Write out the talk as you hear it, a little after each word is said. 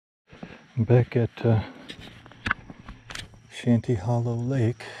I'm back at Shanty Hollow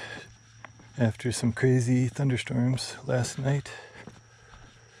Lake after some crazy thunderstorms last night.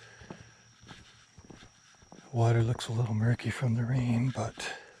 Water looks a little murky from the rain,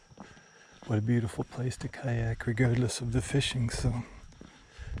 but what a beautiful place to kayak regardless of the fishing. So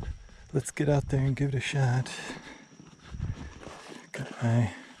let's get out there and give it a shot. Got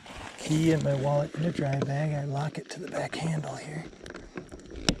my key and my wallet in a dry bag. I lock it to the back handle here.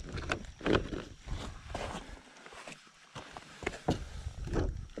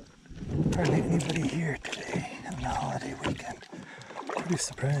 Hardly anybody here today on the holiday weekend. Pretty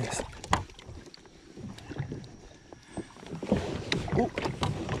surprised. Oh,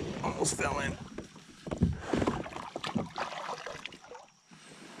 almost fell in.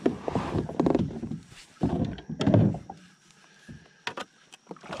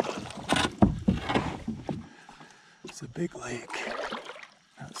 It's a big lake.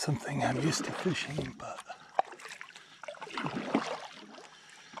 Not something I'm used to fishing, but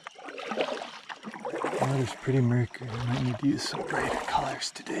the water's pretty murky. I might need to use some brighter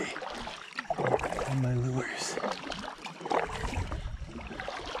colors today on my lures.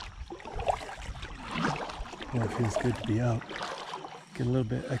 Yeah, it feels good to be out. Get a little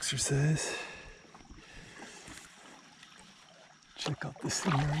bit of exercise. Check out the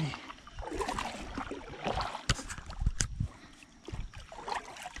scenery.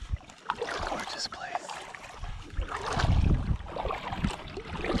 Gorgeous place.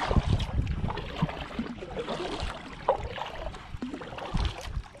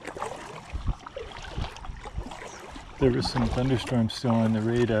 There was some thunderstorms still on the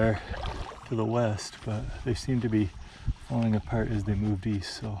radar to the west, but they seem to be falling apart as they moved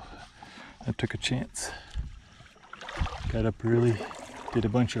east, so I took a chance. Got up early, did a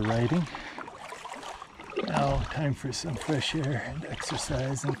bunch of riding. Now time for some fresh air and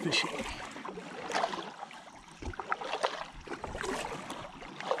exercise and fishing.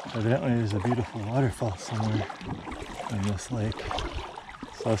 Evidently there's a beautiful waterfall somewhere on this lake.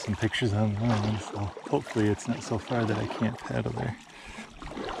 Saw some pictures online, so hopefully it's not so far that I can't paddle there.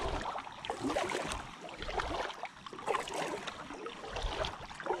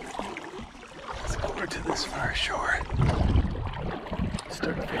 Let's go over to this far shore.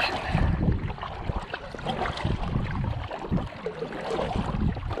 Start fishing.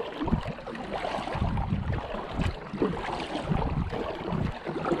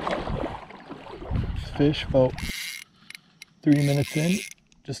 Fish about 3 minutes in,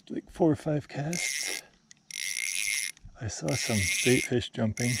 just like 4 or 5 casts. I saw some bait fish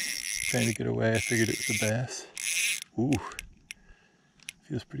jumping, trying to get away. I figured it was a bass. Ooh,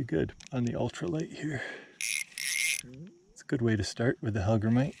 feels pretty good on the ultralight here. It's a good way to start with the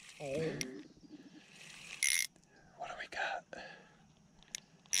hellgrammite. What do we got?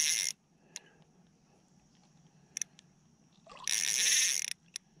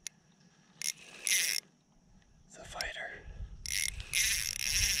 It's a fighter.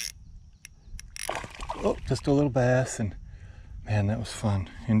 Oh, just a little bass, and man, that was fun.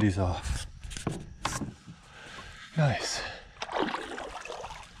 Indy's off. Nice.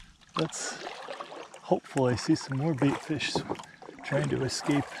 That's hopeful I see some more bait fish trying to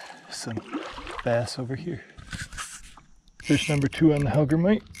escape some bass over here. Fish number 2 on the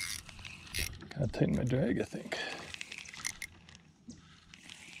hellgrammite. Gotta tighten my drag, I think.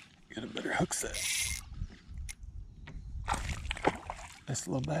 Get a better hook set. Nice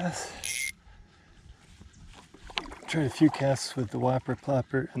little bass. Tried a few casts with the whopper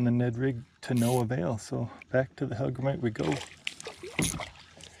plopper and the Ned rig to no avail, so back to the hellgrammite we go.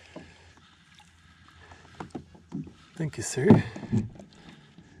 Thank you, sir.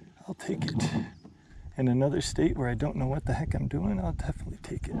 I'll take it. In another state where I don't know what the heck I'm doing, I'll definitely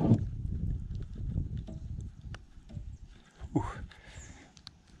take it. Ooh.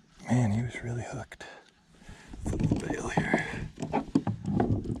 Man, he was really hooked. It's a little bail here.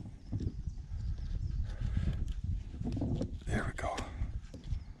 There we go.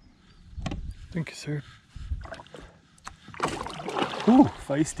 Thank you, sir. Ooh,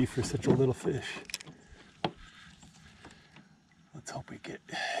 feisty for such a little fish. Let's hope we get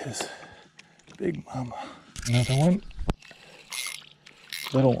his big mama. Another one.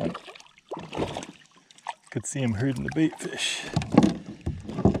 Little one. Could see him herding the bait fish.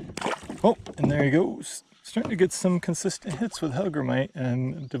 Oh, and there he goes. Starting to get some consistent hits with hellgrammite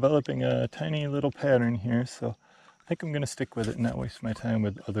and developing a tiny little pattern here, so I think I'm going to stick with it and not waste my time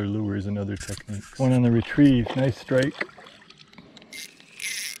with other lures and other techniques. One on the retrieve. Nice strike.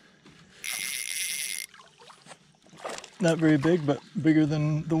 Not very big, but bigger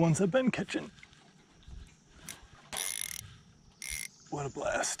than the ones I've been catching. What a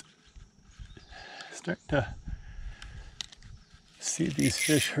blast. starting to see these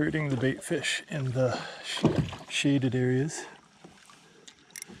fish hurting the bait fish in the shaded areas.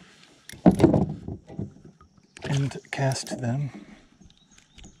 And cast them.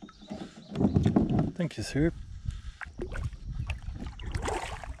 Thank you, sir.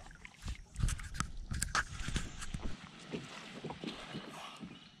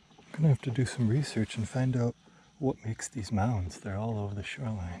 I'm gonna have to do some research and find out what makes these mounds. They're all over the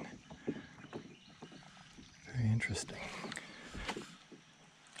shoreline. Very interesting.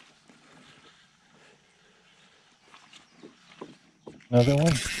 Another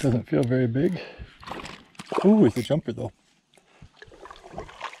one, doesn't feel very big. Ooh, it's a jumper though.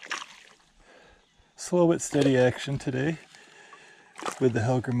 Slow but steady action today with the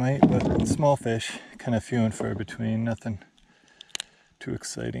hellgrammite, but small fish, kind of few and far between, nothing too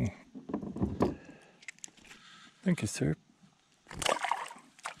exciting. Thank you, sir.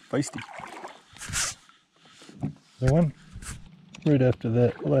 Feisty. The one right after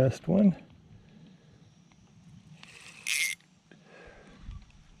that last one.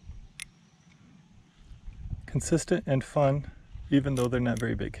 Consistent and fun, even though they're not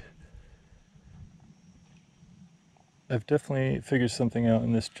very big. I've definitely figured something out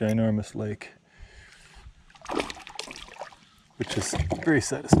in this ginormous lake, which is very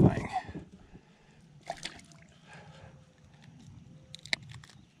satisfying.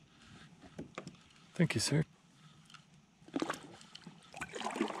 Thank you, sir.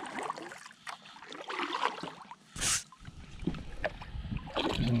 There's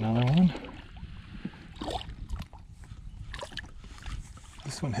another one.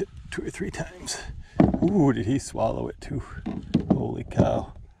 This one hit 2 or 3 times. Ooh, did he swallow it too? Holy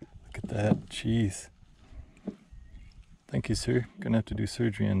cow. Look at that. Jeez. Thank you, sir. Gonna have to do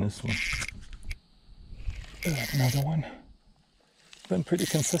surgery on this one. Another one. Been pretty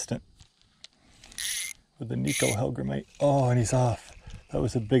consistent with the Nico hellgrammite. Oh, and he's off. That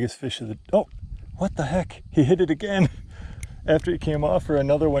was the biggest fish of the... Oh, what the heck? He hit it again. After he came off, or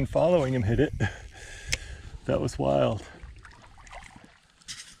another one following him hit it. That was wild.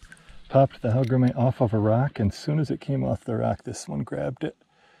 Popped the hellgrammite off of a rock, and as soon as it came off the rock, this one grabbed it.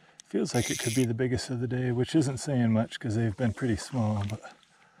 Feels like it could be the biggest of the day, which isn't saying much because they've been pretty small, but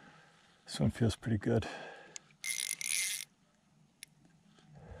this one feels pretty good.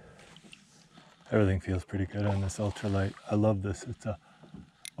 Everything feels pretty good on this ultralight. I love this. It's a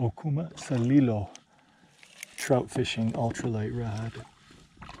Okuma Salilo trout fishing ultralight rod.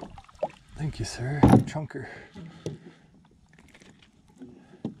 Thank you, sir. Chunker.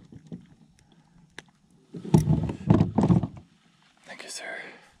 Thank you, sir.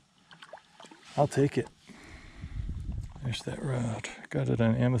 I'll take it. There's that rod. I got it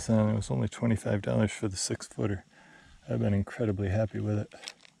on Amazon. It was only $25 for the 6-footer. I've been incredibly happy with it.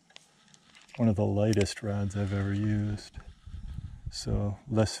 One of the lightest rods I've ever used. So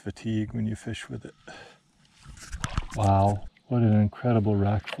less fatigue when you fish with it. Wow, what an incredible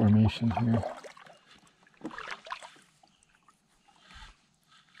rock formation here.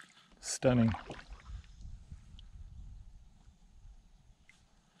 Stunning.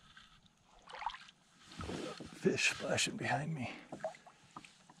 Fish splashing behind me.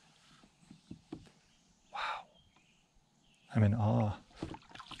 Wow. I'm in awe.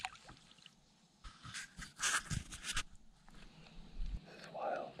 This is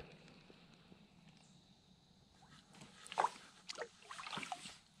wild.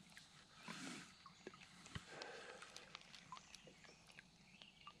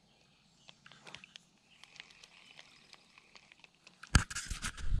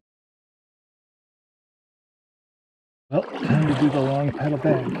 Well, time to do the long pedal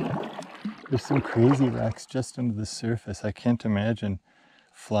back. There's some crazy rocks just under the surface. I can't imagine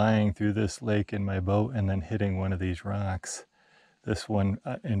flying through this lake in my boat and then hitting one of these rocks. This one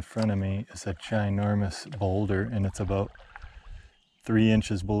in front of me is a ginormous boulder, and it's about 3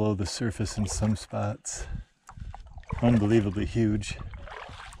 inches below the surface in some spots. Unbelievably huge.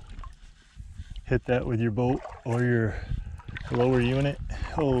 Hit that with your boat or your lower unit.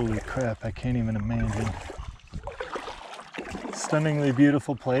 Holy crap, I can't even imagine. Stunningly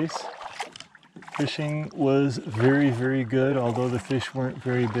beautiful place. Fishing was very, very good, although the fish weren't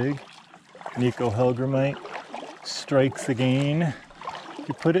very big. Nico hellgrammite strikes again.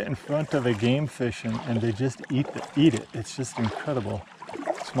 You put it in front of a game fish and they just eat it. It's just incredible.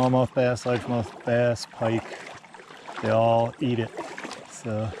 Smallmouth bass, largemouth bass, pike, they all eat it.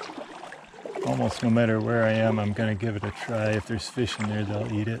 So almost no matter where I am, I'm gonna give it a try. If there's fish in there,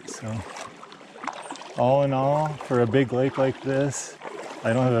 they'll eat it. So all in all, for a big lake like this,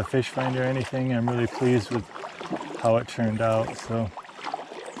 I don't have a fish finder or anything. I'm really pleased with how it turned out. So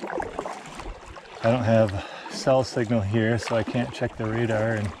I don't have cell signal here, so I can't check the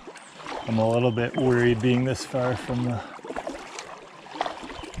radar, and I'm a little bit worried being this far from the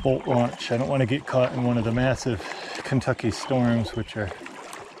boat launch. I don't want to get caught in one of the massive Kentucky storms, which are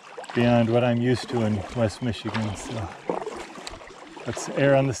beyond what I'm used to in West Michigan. So let's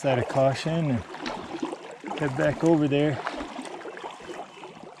err on the side of caution and head back over there.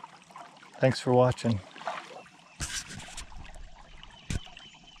 Thanks for watching.